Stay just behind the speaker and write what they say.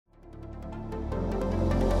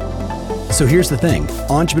So here's the thing,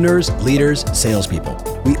 entrepreneurs, leaders,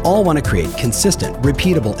 salespeople, we all want to create consistent,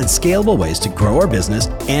 repeatable, and scalable ways to grow our business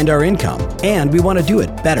and our income. And we want to do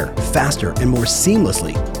it better, faster, and more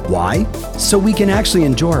seamlessly. Why? So we can actually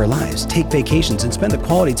enjoy our lives, take vacations, and spend the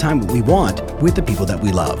quality time we want with the people that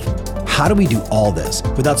we love. How do we do all this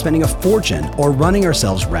without spending a fortune or running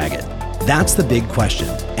ourselves ragged? That's the big question,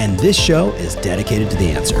 and this show is dedicated to the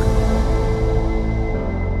answer.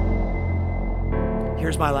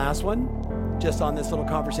 Here's my last one. Just on this little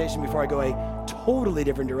conversation before I go a totally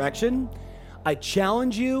different direction. I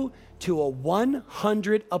challenge you to a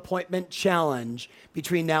 100 appointment challenge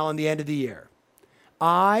between now and the end of the year.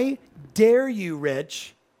 I dare you,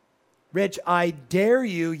 Rich. Rich, I dare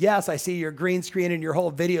you. Yes, I see your green screen and your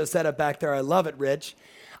whole video setup back there. I love it, Rich.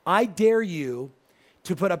 I dare you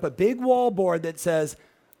to put up a big wall board that says,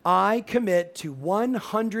 I commit to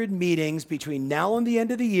 100 meetings between now and the end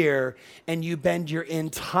of the year, and you bend your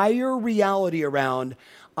entire reality around,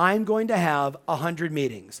 I'm going to have 100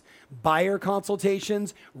 meetings. Buyer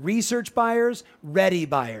consultations, research buyers, ready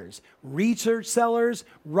buyers, research sellers,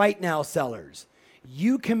 right now sellers.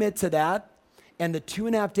 You commit to that, and the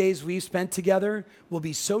 2.5 days we've spent together will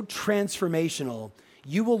be so transformational.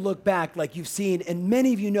 You will look back like you've seen, and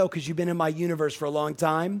many of you know because you've been in my universe for a long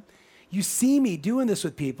time, you see me doing this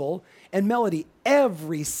with people, and Melody,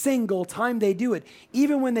 every single time they do it,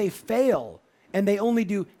 even when they fail and they only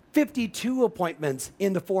do 52 appointments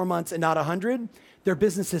in the 4 months and not 100, their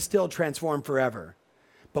business is still transformed forever.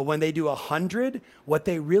 But when they do 100, what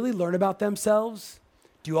they really learn about themselves,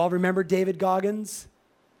 do you all remember David Goggins?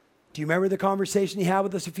 Do you remember the conversation he had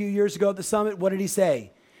with us a few years ago at the summit? What did he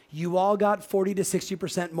say? You all got 40 to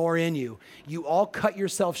 60% more in you. You all cut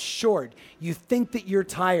yourself short. You think that you're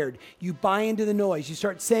tired. You buy into the noise. You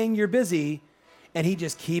start saying you're busy, and he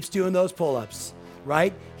just keeps doing those pull-ups,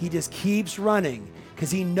 right? He just keeps running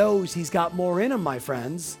because he knows he's got more in him, my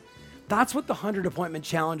friends. That's what the 100 appointment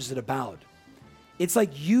challenge is about. It's like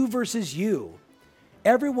you versus you.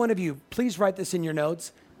 Every one of you, please write this in your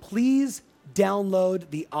notes. Please download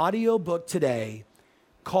the audio book today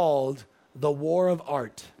called The War of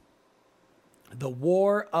Art. The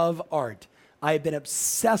War of Art. I have been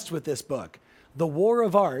obsessed with this book. The War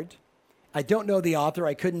of Art. I don't know the author.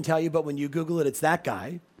 I couldn't tell you, but when you Google it, it's that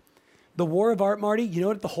guy. The War of Art, Marty, you know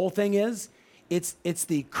what the whole thing is? It's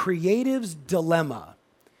the creative's dilemma.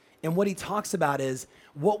 And what he talks about is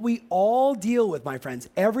what we all deal with, my friends,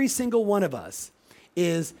 every single one of us,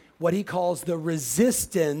 is what he calls the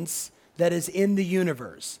resistance that is in the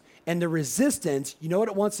universe. And the resistance, you know what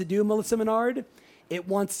it wants to do, Melissa Menard? It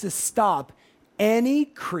wants to stop any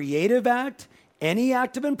creative act, any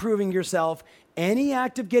act of improving yourself, any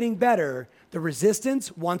act of getting better. The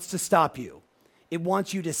resistance wants to stop you. It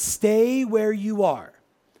wants you to stay where you are.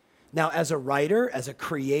 Now, as a writer, as a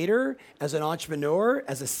creator, as an entrepreneur,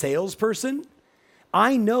 as a salesperson,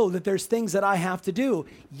 I know that there's things that I have to do.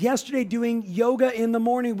 Yesterday, doing yoga in the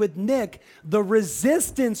morning with Nick, the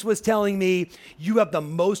resistance was telling me, you have the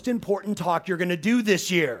most important talk you're going to do this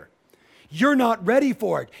year. You're not ready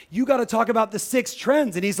for it. You got to talk about the 6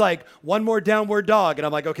 trends. And he's like, one more downward dog. And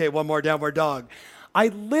I'm like, okay, one more downward dog. I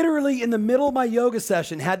literally, in the middle of my yoga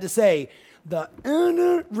session, had to say, the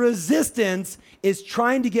inner resistance is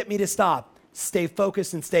trying to get me to stop. Stay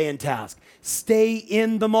focused and stay in task. Stay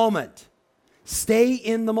in the moment. Stay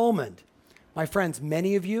in the moment. My friends,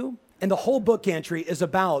 many of you, and the whole book entry is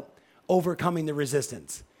about overcoming the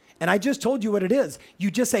resistance. And I just told you what it is.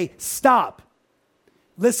 You just say, stop.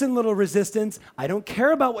 Listen, little resistance, I don't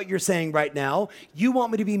care about what you're saying right now. You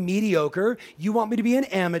want me to be mediocre. You want me to be an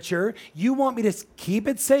amateur. You want me to keep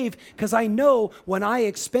it safe because I know when I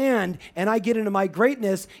expand and I get into my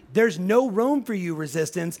greatness, there's no room for you,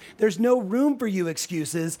 resistance. There's no room for you,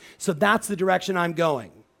 excuses. So that's the direction I'm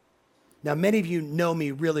going. Now, many of you know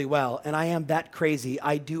me really well, and I am that crazy.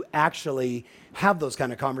 I do actually have those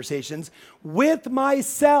kind of conversations with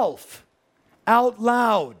myself out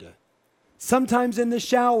loud. Sometimes in the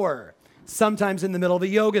shower, sometimes in the middle of a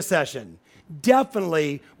yoga session,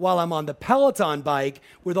 definitely while I'm on the Peloton bike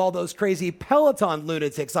with all those crazy Peloton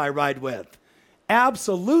lunatics I ride with.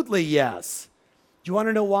 Absolutely yes. Do you want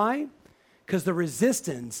to know why? Because the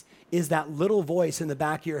resistance is that little voice in the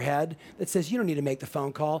back of your head that says, you don't need to make the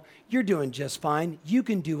phone call. You're doing just fine. You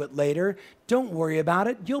can do it later. Don't worry about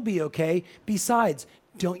it. You'll be okay. Besides,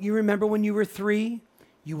 don't you remember when you were 3?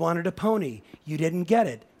 You wanted a pony. You didn't get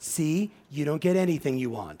it. See, you don't get anything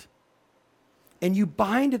you want. And you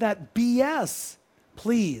buy into that BS.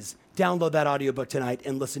 Please download that audiobook tonight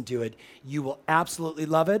and listen to it. You will absolutely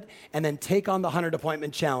love it. And then take on the 100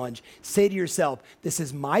 appointment challenge. Say to yourself, this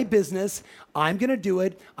is my business. I'm going to do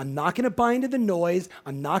it. I'm not going to buy into the noise.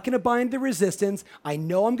 I'm not going to buy into the resistance. I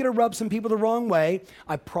know I'm going to rub some people the wrong way.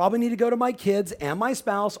 I probably need to go to my kids and my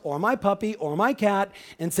spouse or my puppy or my cat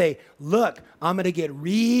and say, look, I'm going to get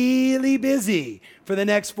really busy for the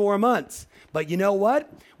next 4 months. But you know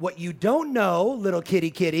what? What you don't know, little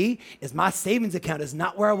kitty, is my savings account is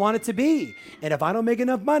not where I want it to be. And if I don't make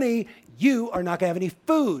enough money, you are not going to have any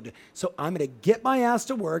food. So I'm going to get my ass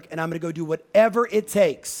to work and I'm going to go do whatever it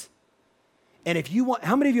takes. And if you want,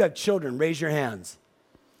 how many of you have children? Raise your hands.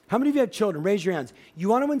 How many of you have children? Raise your hands. You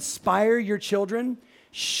want to inspire your children?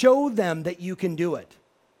 Show them that you can do it.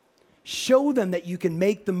 Show them that you can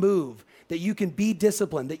make the move, that you can be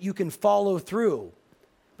disciplined, that you can follow through.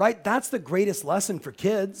 Right? That's the greatest lesson for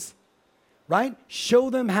kids, right? Show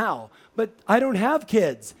them how. But I don't have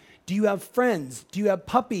kids. Do you have friends? Do you have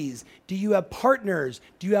puppies? Do you have partners?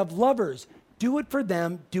 Do you have lovers? Do it for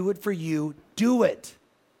them. Do it for you. Do it.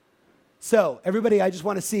 So everybody, I just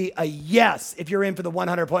want to see a yes if you're in for the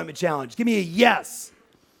 100 appointment challenge. Give me a yes.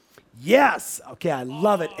 Yes. Okay, I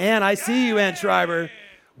love it. And I see you, Ann Schreiber.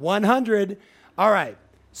 100. All right.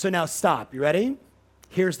 So now stop. You ready?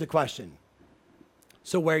 Here's the question.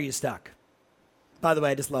 So where are you stuck? By the way,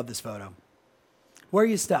 I just love this photo. Where are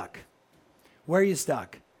you stuck? Where are you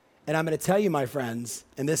stuck? And I'm going to tell you, my friends,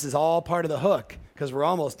 and this is all part of the hook because we're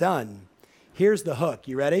almost done. Here's the hook.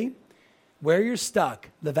 You ready? Where you're stuck,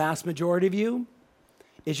 the vast majority of you,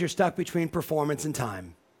 is you're stuck between performance and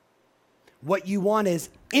time. What you want is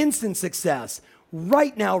instant success,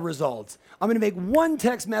 right now results. I'm going to make one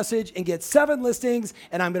text message and get 7 listings,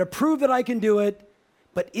 and I'm going to prove that I can do it.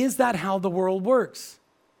 But is that how the world works?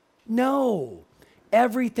 No.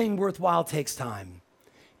 Everything worthwhile takes time.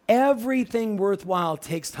 Everything worthwhile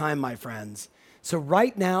takes time, my friends. So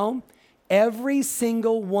right now, every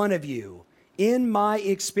single one of you, in my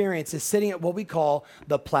experience, is sitting at what we call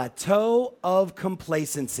the plateau of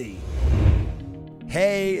complacency.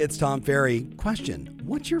 Hey, it's Tom Ferry. Question,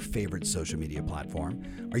 what's your favorite social media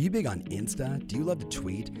platform? Are you big on Insta? Do you love to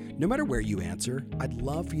tweet? No matter where you answer, I'd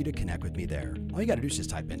love for you to connect with me there. All you got to do is just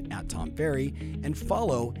type in @TomFerry and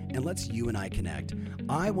follow, and let's you and I connect.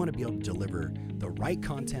 I want to be able to deliver the right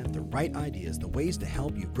content, the right ideas, the ways to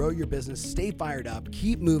help you grow your business, stay fired up,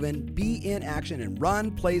 keep moving, be in action, and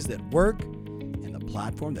run plays that work in the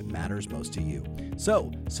platform that matters most to you.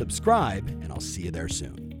 So subscribe, and I'll see you there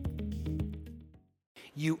soon.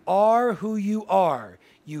 You are who you are.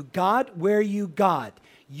 You got where you got.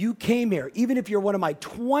 You came here. Even if you're one of my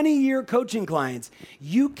 20-year coaching clients,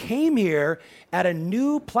 you came here at a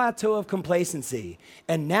new plateau of complacency.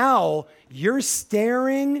 And now you're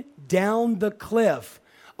staring down the cliff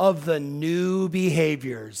of the new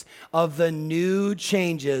behaviors, of the new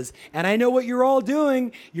changes. And I know what you're all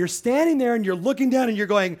doing. You're standing there and you're looking down and you're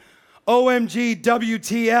going, OMG,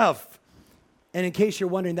 WTF. And in case you're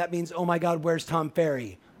wondering, that means, oh my God, where's Tom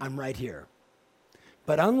Ferry? I'm right here.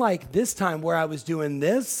 But unlike this time where I was doing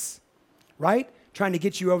this, right? Trying to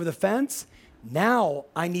get you over the fence, now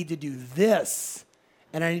I need to do this,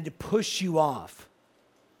 and I need to push you off.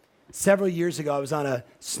 Several years ago, I was on a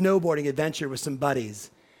snowboarding adventure with some buddies,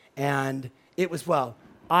 and it was, well,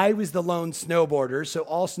 I was the lone snowboarder, so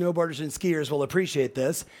all snowboarders and skiers will appreciate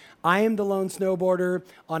this. I am the lone snowboarder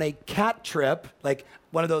on a cat trip, like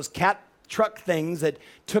one of those cat truck things that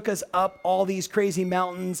took us up all these crazy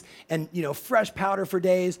mountains and, fresh powder for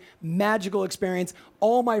days, magical experience.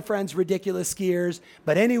 All my friends, ridiculous skiers.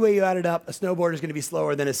 But anyway you add it up, a snowboarder is going to be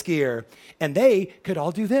slower than a skier. And they could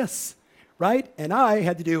all do this, right? And I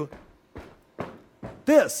had to do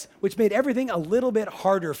this, which made everything a little bit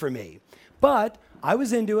harder for me. But I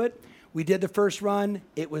was into it. We did the first run.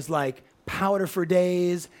 It was like powder for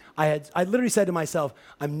days. I literally said to myself,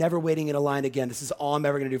 I'm never waiting in a line again. This is all I'm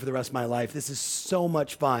ever going to do for the rest of my life. This is so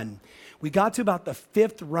much fun. We got to about the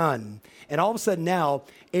 5th run, and all of a sudden now,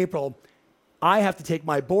 April, I have to take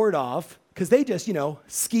my board off because they just,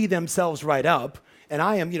 ski themselves right up, and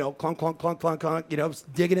I am, clunk, clunk, clunk, clunk,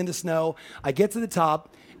 clunk, digging in the snow. I get to the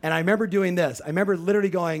top, and I remember doing this. I remember literally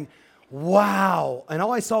going, wow, and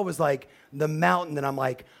all I saw was like the mountain, and I'm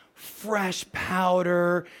like, fresh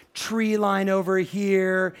powder, tree line over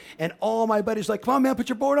here, and all my buddies were like, come on, man, put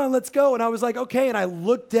your board on, let's go. And I was like, okay, and I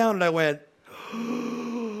looked down and I went,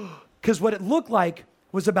 because what it looked like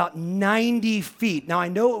was about 90 feet. Now, I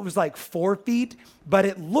know it was like 4 feet, but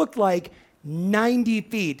it looked like 90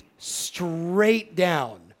 feet straight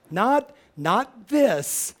down. Not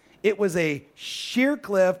this. It was a sheer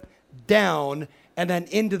cliff down and then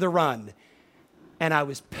into the run. And I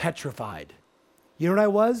was petrified. You know what I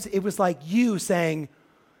was? It was like you saying,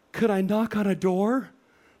 could I knock on a door?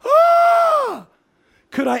 Ah!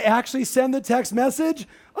 Could I actually send the text message?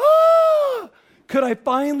 Ah! Could I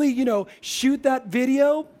finally, shoot that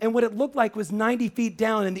video? And what it looked like was 90 feet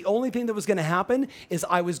down, and the only thing that was going to happen is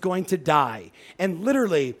I was going to die. And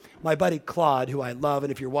literally, my buddy Claude, who I love,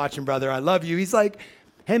 and if you're watching, brother, I love you, he's like,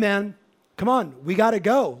 hey, man, come on, we got to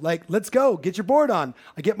go. Like, let's go. Get your board on.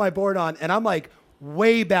 I get my board on, and I'm like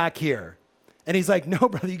way back here. And he's like, no,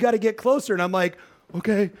 brother, you got to get closer. And I'm like,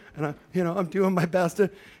 okay. And I'm doing my best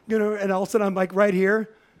to, and all of a sudden I'm like right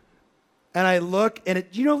here. And I look, and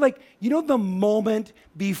the moment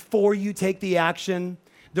before you take the action,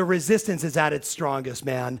 the resistance is at its strongest,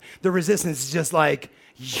 man. The resistance is just like,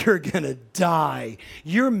 you're gonna die.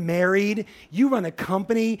 You're married, you run a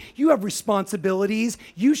company, you have responsibilities,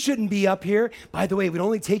 you shouldn't be up here. By the way, it would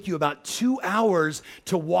only take you about 2 hours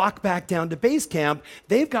to walk back down to base camp.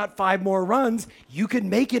 They've got 5 more runs. You could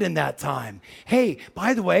make it in that time. Hey,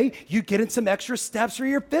 by the way, you get in some extra steps for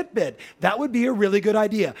your Fitbit. That would be a really good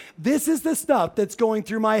idea. This is the stuff that's going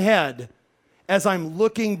through my head as I'm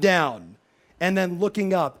looking down and then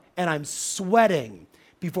looking up, and I'm sweating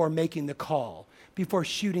before making the call, before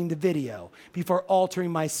shooting the video, before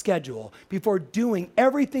altering my schedule, before doing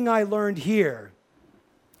everything I learned here.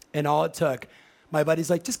 And all it took, my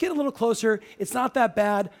buddy's like, just get a little closer. It's not that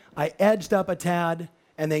bad. I edged up a tad,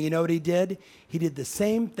 and then you know what he did? He did the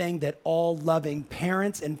same thing that all loving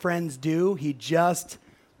parents and friends do. He just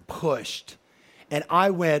pushed. And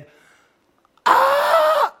I went,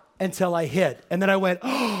 ah, until I hit. And then I went,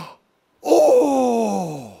 oh.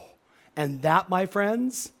 And that, my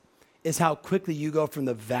friends, is how quickly you go from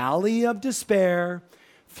the valley of despair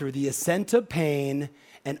through the ascent of pain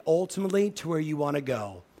and ultimately to where you want to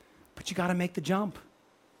go. But you got to make the jump.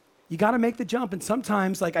 You got to make the jump. And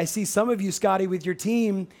sometimes, like I see some of you, Scotty, with your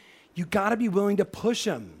team, you got to be willing to push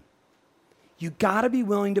them. You got to be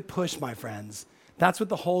willing to push, my friends. That's what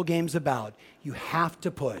the whole game's about. You have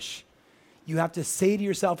to push. You have to say to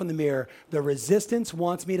yourself in the mirror, the resistance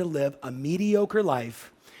wants me to live a mediocre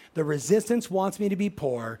life. The resistance wants me to be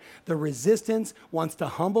poor. The resistance wants to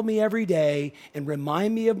humble me every day and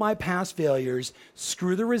remind me of my past failures.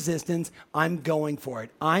 Screw the resistance. I'm going for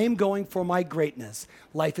it. I am going for my greatness.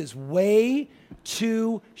 Life is way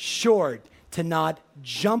too short to not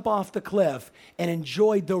jump off the cliff and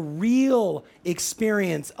enjoy the real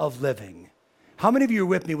experience of living. How many of you are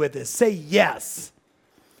with me with this? Say yes.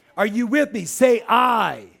 Are you with me? Say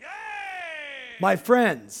aye. Yay! My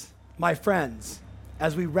friends,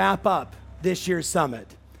 as we wrap up this year's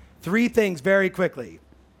summit, 3 things very quickly.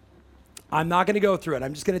 I'm not going to go through it.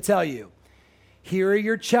 I'm just going to tell you. Here are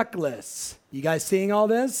your checklists. You guys seeing all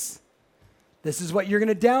this? This is what you're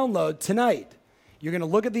going to download tonight. You're going to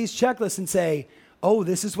look at these checklists and say, oh,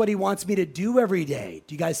 this is what he wants me to do every day.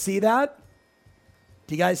 Do you guys see that?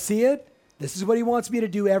 Do you guys see it? This is what he wants me to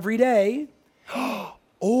do every day.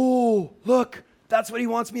 Oh, look, that's what he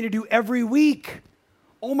wants me to do every week.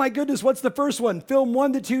 Oh my goodness, what's the first one? Film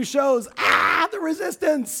 1 to 2 shows. The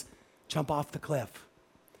resistance. Jump off the cliff.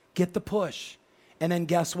 Get the push. And then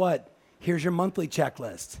guess what? Here's your monthly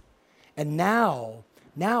checklist. And now,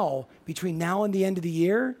 between now and the end of the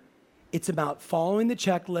year, it's about following the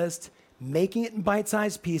checklist, making it in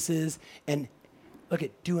bite-sized pieces, and look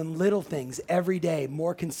at doing little things every day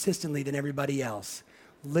more consistently than everybody else.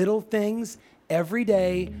 Little things every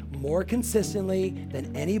day, more consistently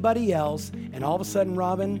than anybody else. And all of a sudden,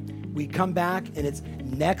 Robin, we come back and it's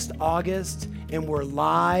next August and we're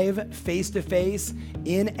live face-to-face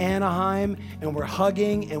in Anaheim and we're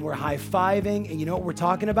hugging and we're high-fiving. And you know what we're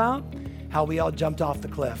talking about? How we all jumped off the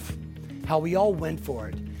cliff. How we all went for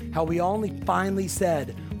it. How we only finally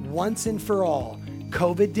said, once and for all,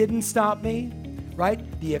 COVID didn't stop me, right?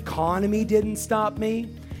 The economy didn't stop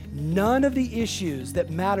me. None of the issues that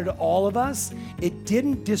matter to all of us, it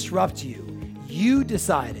didn't disrupt you. You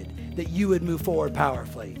decided that you would move forward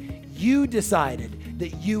powerfully. You decided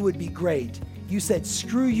that you would be great. You said,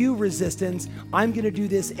 screw you, resistance. I'm going to do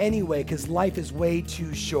this anyway because life is way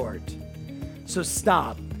too short. So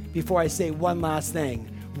stop before I say one last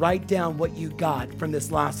thing. Write down what you got from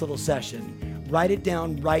this last little session. Write it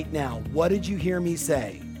down right now. What did you hear me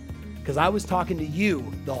say? Because I was talking to you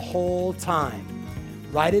the whole time.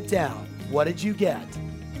 Write it down. What did you get?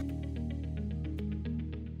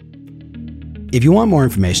 If you want more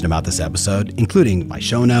information about this episode, including my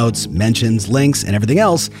show notes, mentions, links, and everything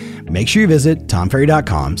else, make sure you visit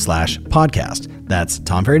tomferry.com/podcast. That's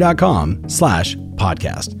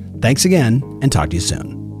tomferry.com/podcast. Thanks again, and talk to you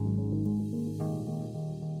soon.